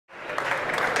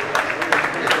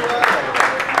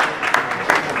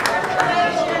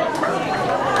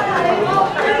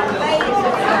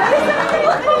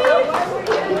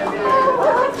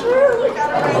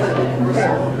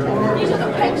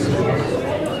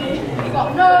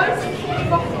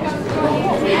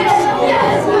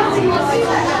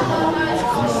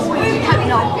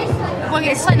Want to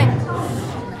get signing? I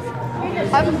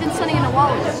haven't been signing in a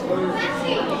while.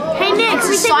 Hey Nick, it's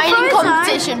a signing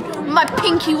competition with my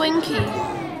Pinky Winky.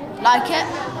 Like it?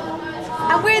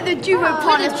 And we're the duo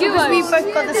partners because we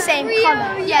both got the same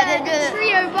colour. Yeah, the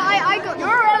trio, but I got the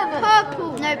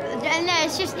purple. No,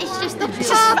 it's just the It's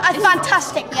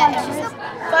fantastic. Yeah, it's just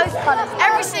both colours.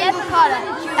 Every single colour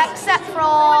except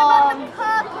from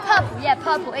purple. Yeah,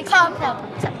 purple. Except purple.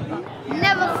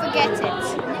 Never forget it.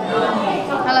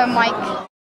 Hello, Mike.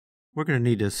 We're going to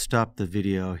need to stop the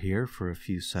video here for a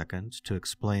few seconds to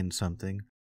explain something.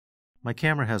 My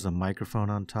camera has a microphone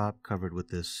on top covered with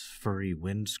this furry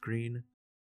windscreen.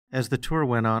 As the tour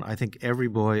went on, I think every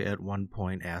boy at one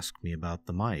point asked me about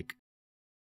the mic.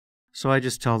 So I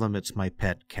just tell them it's my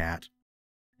pet cat,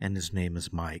 and his name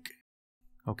is Mike.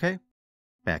 Okay?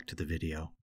 Back to the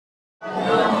video.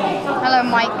 Hello,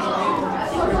 Mike.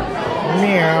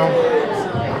 Meow.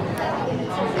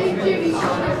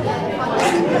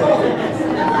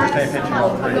 Pay attention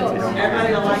all three if you don't care.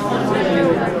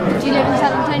 Do you live in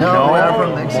San Antonio? No, we're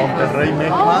from Mexico.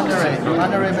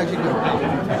 Monterrey, Mexico.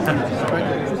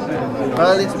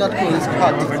 Well, it's not cool. It's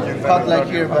hot. It's hot like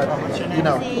here, but you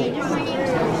know.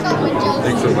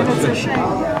 Thanks so much.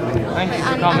 Thank you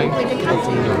for coming.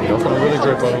 You're feeling really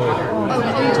great, by the way.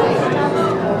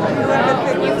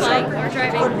 You flying or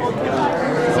driving?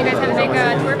 So you guys have a big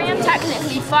tour van?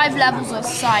 Technically 5 levels of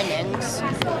signings,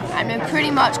 and we're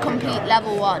pretty much complete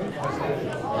level 1.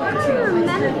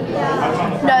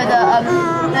 No,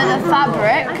 the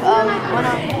fabric.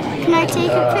 Can I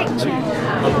take a picture?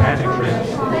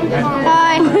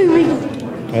 Hi.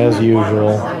 As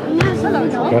usual.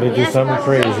 Gotta do something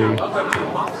crazy.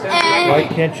 Why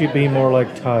can't you be more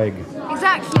like Tig?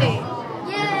 Exactly.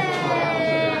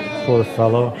 Poor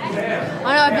fellow. I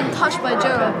know, I've been touched by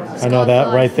Joe. I know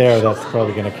that right there, that's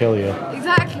probably gonna kill you.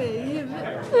 Exactly.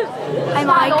 Hi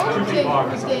Mike.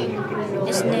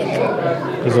 It's Nick.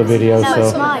 There's a video, No, so...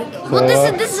 it's Mike. Well,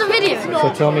 this is a video. So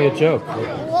tell me a joke.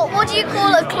 What do you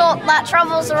call a clock that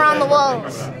travels around the world?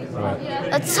 Right.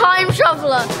 A time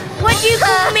traveller. What do you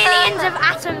call millions of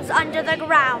atoms under the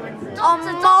ground? A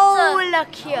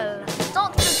molecule.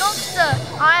 Doctor,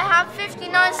 I have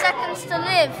 59 seconds to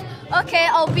live. Okay,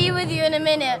 I'll be with you in a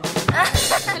minute.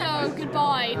 Hello,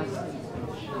 goodbye.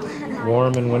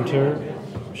 Warm in winter,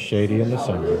 shady in the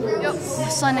summer. Yep.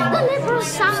 Signing. The liberal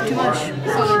sound. Too much.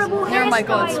 They're my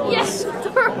gods. Yes.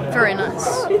 Very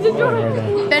nice.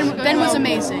 Ben was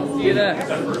amazing. You there?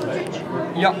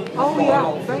 Yep. Oh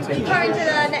yeah. Going to the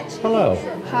next. Hello.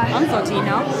 Hi. I'm 14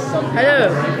 now. Hello.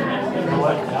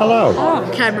 Hello.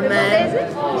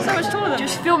 Cameraman. So much taller than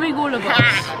Just filming all of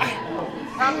us.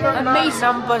 Amazing.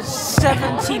 Number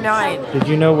 79. Did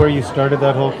you know where you started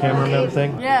that whole cameraman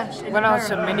thing? Yeah. When I was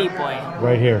a mini boy.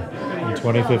 Right here, in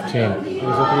 2015. It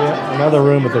was at the another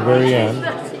room at the very end.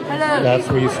 Hello. That's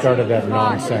where you started that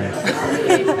nonsense.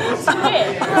 It's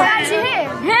actually here.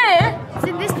 Here. It's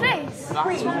in this place.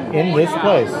 In this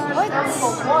place. I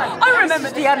remember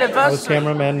the That was anniversary.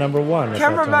 cameraman number 1. at that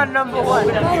Cameraman time. number 1.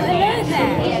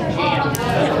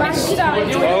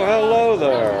 Oh, hello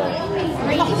there.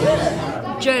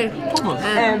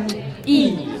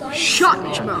 J-E. Shut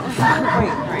your mouth.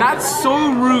 That's so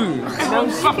rude. No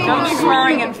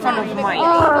swearing in front of Mike.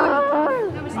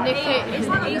 Nikki is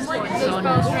the ace chord. Those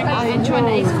bells ringing and join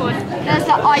the ace chord. There's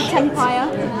the Ike Empire.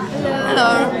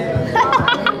 Hello.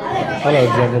 Hello,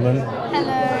 gentlemen.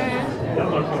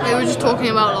 They were just talking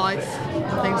about life. I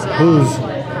think so. Whose?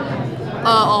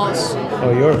 Ours.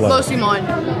 Oh, your life. Mostly mine.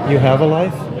 You have a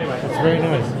life? That's very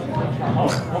nice.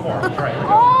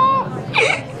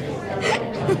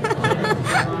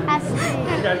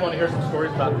 You guys want to hear some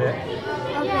stories about Nick?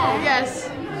 Yes.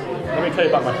 Let me tell you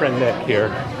about my friend Nick here.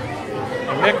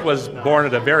 Nick was born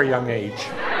at a very young age.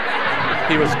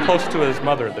 He was close to his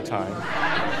mother at the time.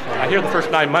 I hear the first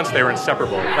 9 months they were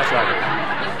inseparable. That's what I heard.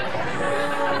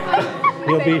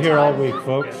 He'll be here all week,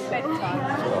 folks.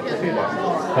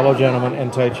 Hello, gentlemen,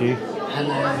 and Tai Chi.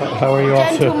 Hello. How are you all?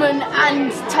 Gentleman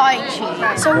and Tai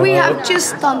Chi. So we have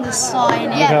just done the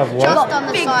sign. You have what? Just done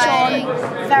the Big sign.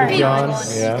 Big John?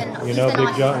 Yeah. You know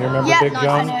Big John? You remember Big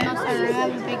John? I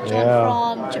remember Big John Yeah.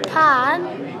 from Japan.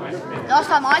 Last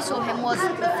time I saw him was the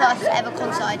first ever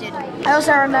concert I did. I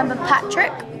also remember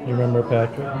Patrick, You remember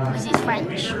Patrick? because he's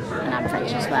French, and I'm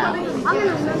French as well.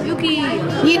 Yuki.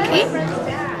 Yuki?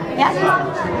 Yeah. I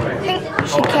think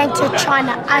she came to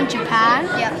China and Japan.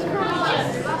 Yeah.